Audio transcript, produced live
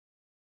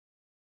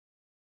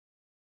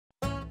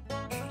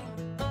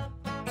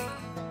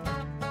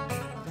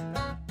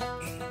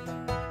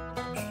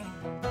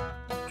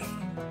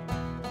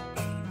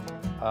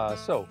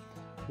So,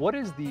 what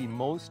is the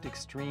most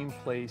extreme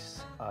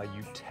place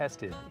you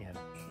tested in?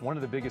 One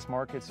of the biggest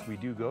markets we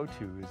do go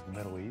to is the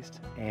Middle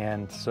East.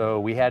 And so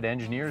we had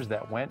engineers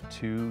that went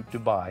to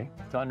Dubai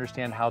to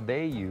understand how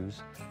they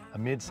use a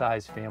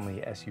mid-sized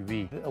family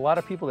SUV. A lot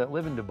of people that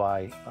live in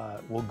Dubai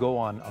will go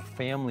on a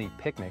family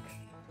picnic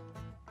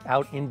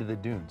out into the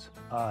dunes.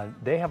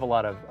 They have a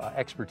lot of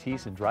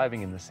expertise in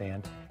driving in the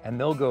sand, and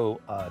they'll go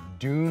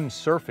dune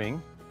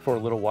surfing for a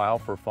little while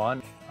for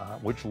fun,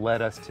 which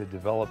led us to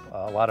develop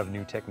a lot of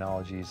new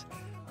technologies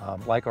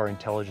like our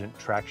intelligent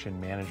traction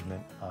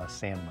management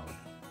sand mode.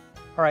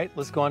 All right,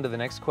 let's go on to the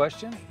next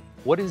question.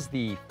 What is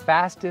the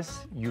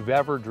fastest you've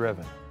ever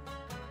driven?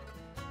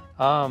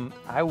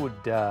 I would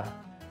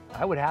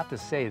have to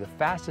say the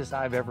fastest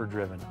I've ever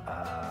driven,